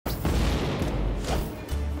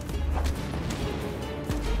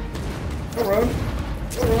Don't run.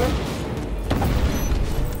 Don't run.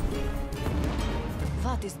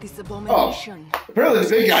 What is this abomination? Oh, apparently the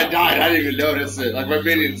big guy died. I didn't even notice it. Like my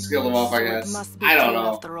minions killed him off, I guess. Must be I don't true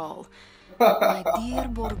know. after all. My dear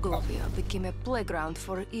Borgovia became a playground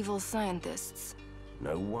for evil scientists.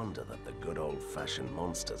 No wonder that the good old-fashioned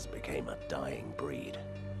monsters became a dying breed.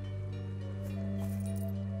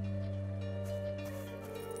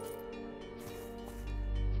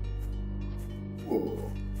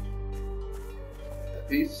 Whoa. That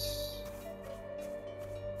piece.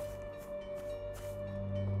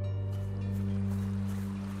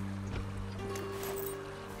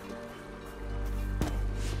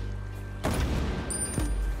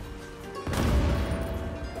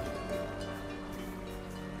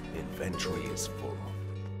 Inventory is full.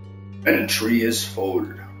 Inventory is full.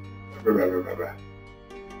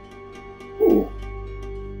 Ooh.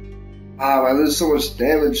 Ah, man, there's so much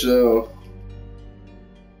damage though.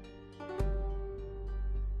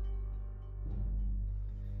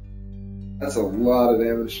 That's a lot of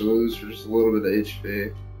damage to lose for just a little bit of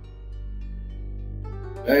HP.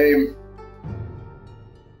 Aim.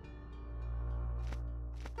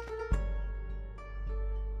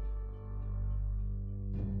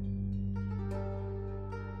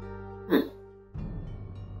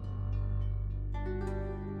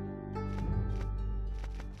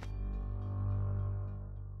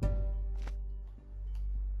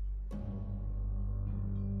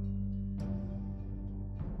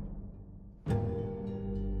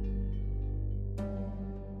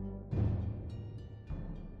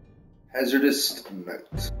 Hazardous night.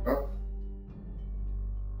 Huh?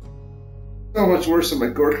 So much worse than my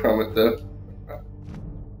gore comment, though.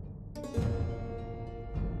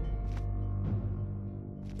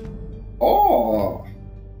 Oh!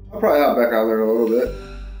 I'll probably hop back on there in a little bit.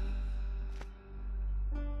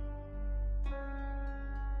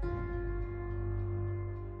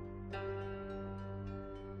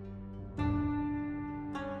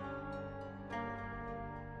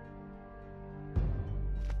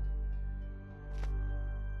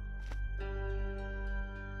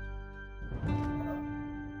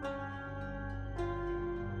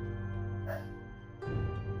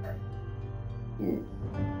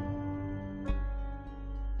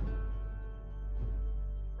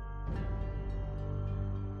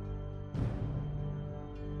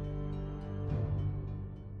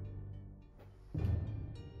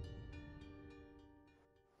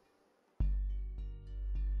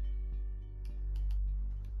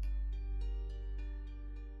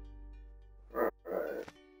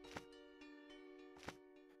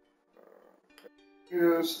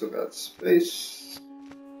 Yeah, still got space.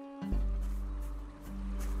 I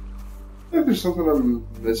think there's something I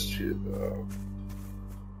missed here, though.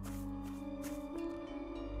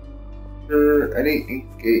 Any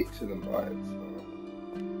ink gate to the mines?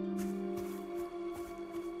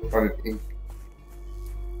 Find an ink.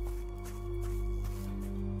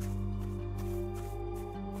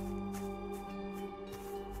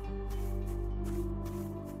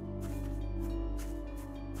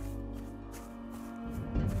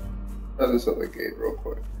 I'll just set the gate real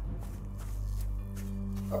quick.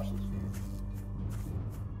 Options.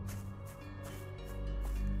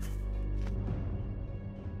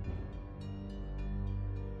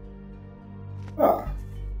 Ah.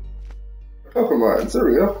 Couple mines, there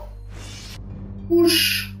we go.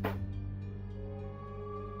 Whoosh.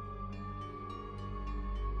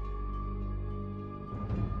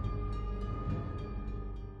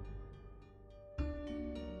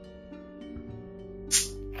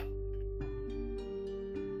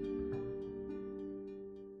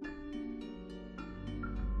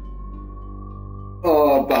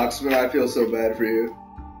 Oh, Boxman, I feel so bad for you.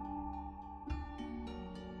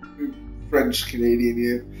 French Canadian,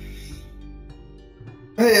 you.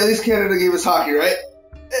 Hey, at least Canada gave us hockey, right?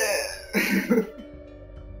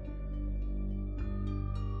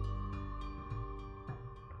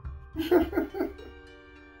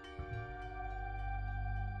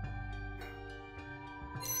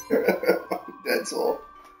 That's all.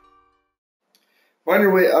 Find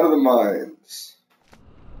your way out of the mines.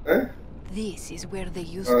 Okay? This is where they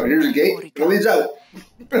used to here's a gate. It leads out.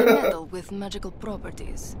 metal with magical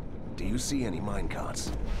properties. Do you see any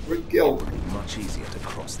minecarts? We're It killed. would be much easier to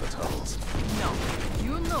cross the tunnels. No,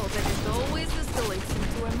 you know that it always escalates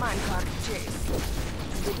into a minecart chase.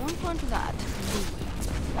 We don't want that, do we?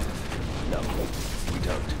 No, we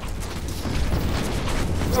don't.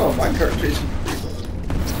 Oh, minecart chasing.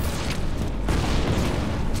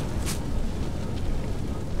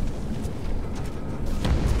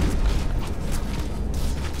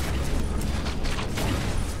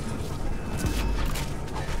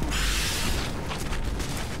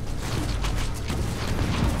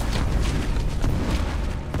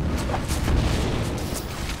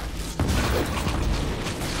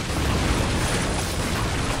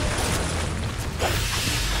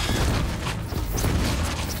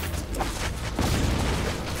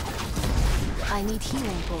 I need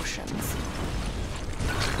healing potions.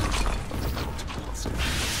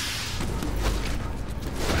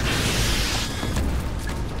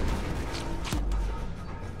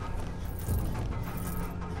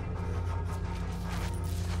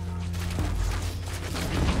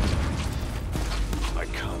 I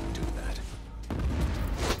can't do that.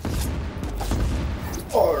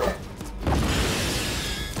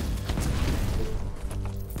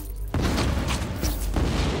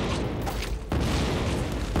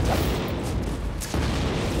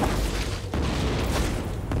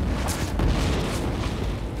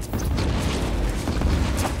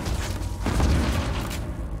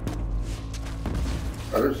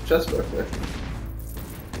 Or there's a chest back there.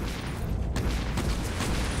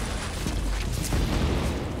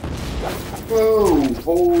 Whoa!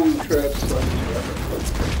 Holy crap!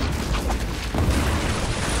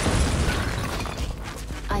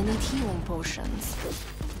 I need healing potions.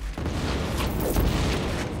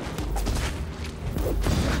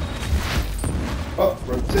 Oh,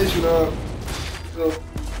 rotation up. Go.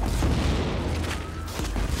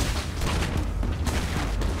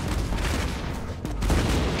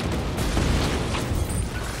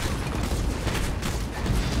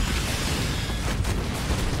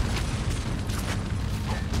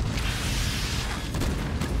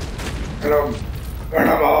 Burn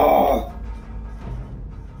them all!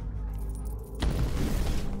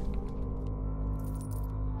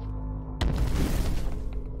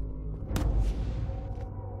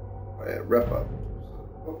 Oh yeah, rep up.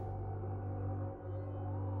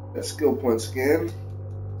 That skill points again.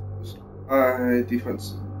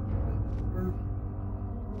 Defense.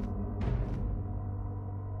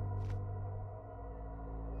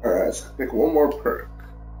 Alright, let's pick one more perk.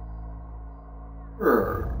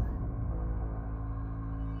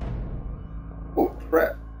 Oh,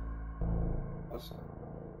 crap. Awesome.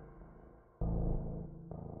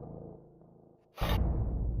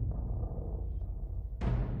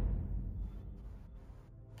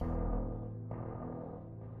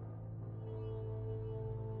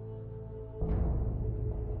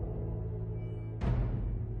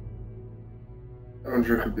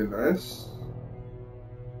 Avenger could be nice.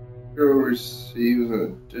 Hero receives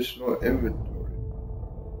an additional inventory.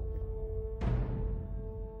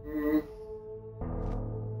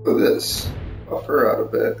 Look at this. Buff her out a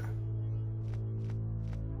bit.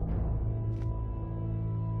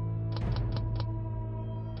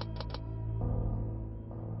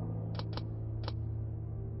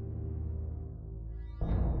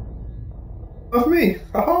 Buff me!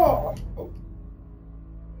 Haha! Oh.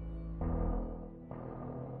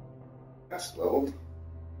 That's leveled.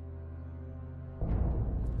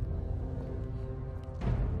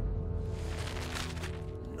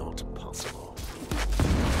 Not possible.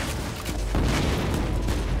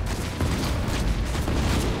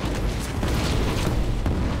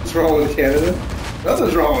 What's wrong with Canada?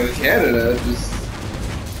 Nothing's wrong with Canada, just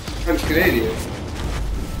French Canadian.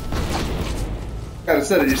 Kinda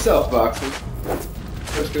said it yourself, Boxer.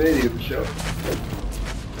 French Canadian show.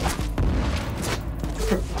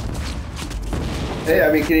 Hey,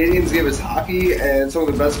 I mean, Canadians give us hockey and some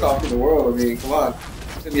of the best coffee in the world. I mean, come on.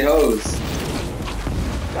 Timmy Hose.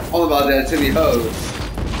 All about that Timmy Hose.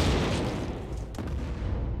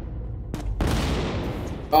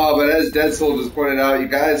 Oh, but as Dead Soul just pointed out, you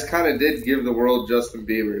guys kind of did give the world Justin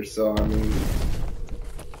Bieber, so I mean...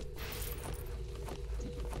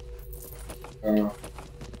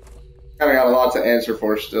 kind of got a lot to answer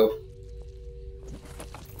for still.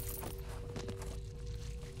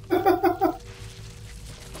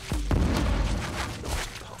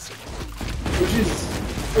 Oh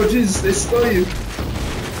Jesus! Oh Jesus! They stole you!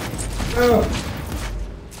 Oh!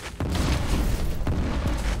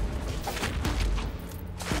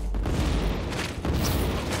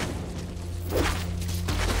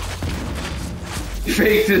 He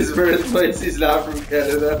faked his birthplace. He's not from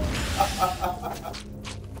Canada.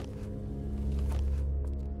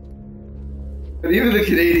 But even the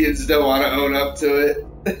Canadians don't want to own up to it.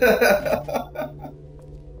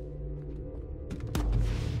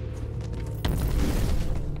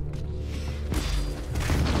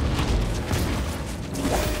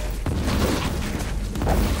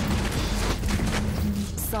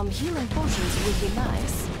 Some healing potions would be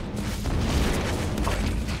nice.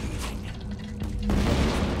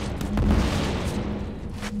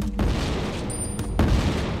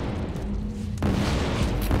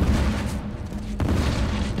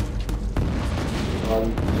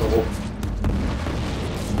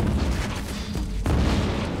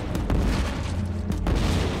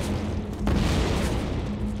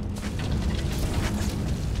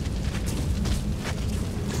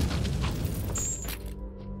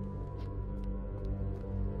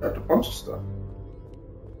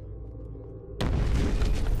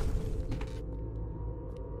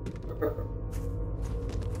 Ooh.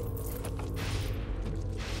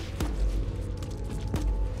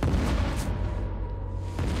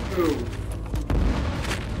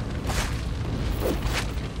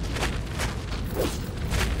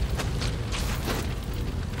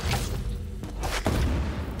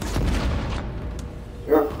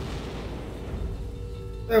 Yeah.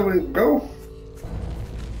 There we go.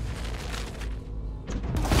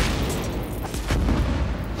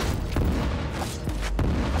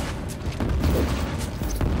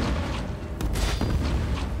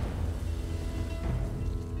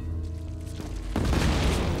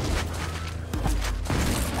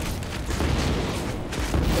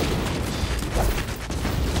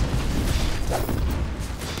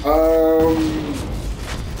 I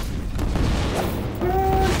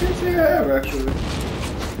can't say I have actually.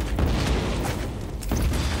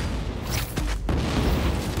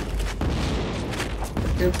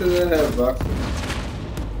 Can't say that I have boxing.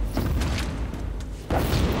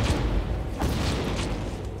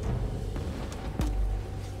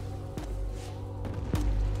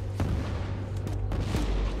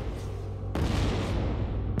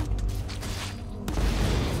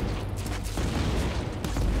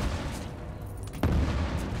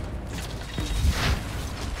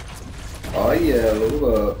 Oh yeah,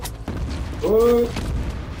 level up. What?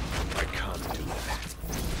 I can't do that.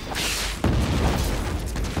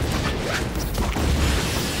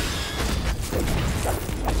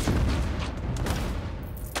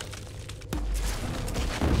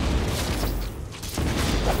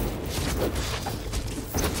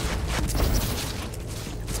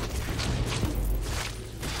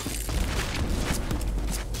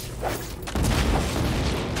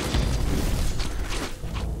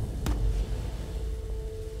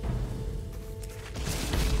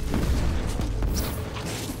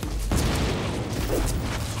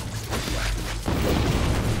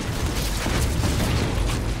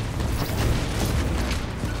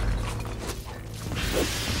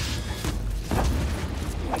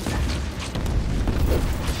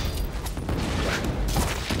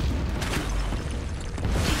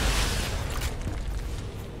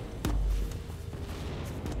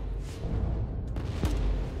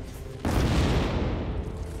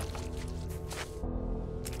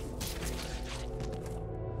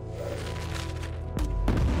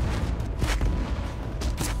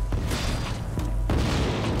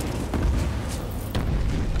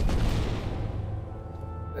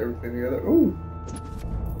 Everything together. Ooh!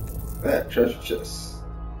 That treasure chest.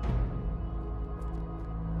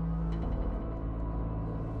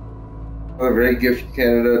 Another great gift from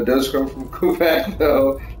Canada. It does come from Quebec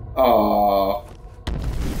though. Aww.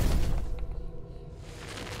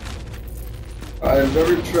 I've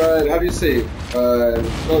never tried. How do you say? Let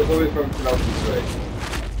me pronounce this right.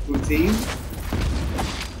 Poutine?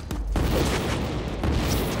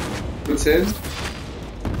 Poutine?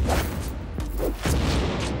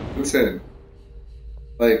 Putin.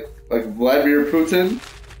 Like Vladimir Putin?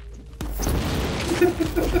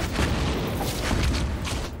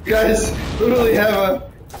 You guys literally have a...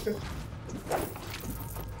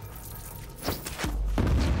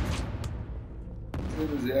 What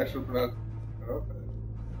is the actual pronunciation? Okay.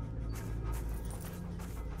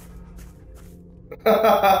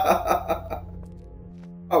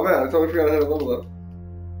 Oh man, I totally forgot I had a level up.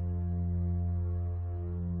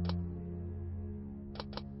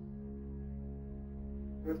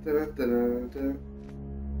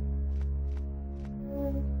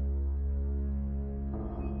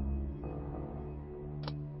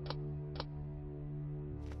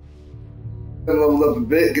 Been leveled up a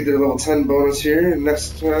bit, get their level 10 bonus here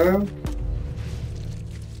next time.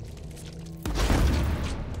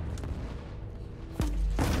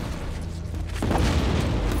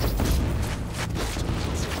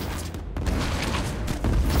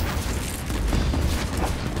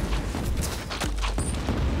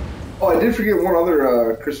 Oh, I did forget one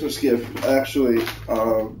other Christmas gift, actually,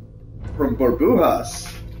 from Barbujas.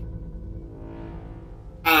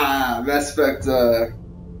 Mass Effect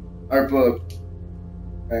art book,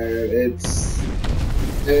 and it's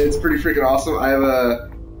pretty freaking awesome. I have a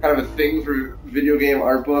kind of a thing for video game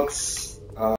art books.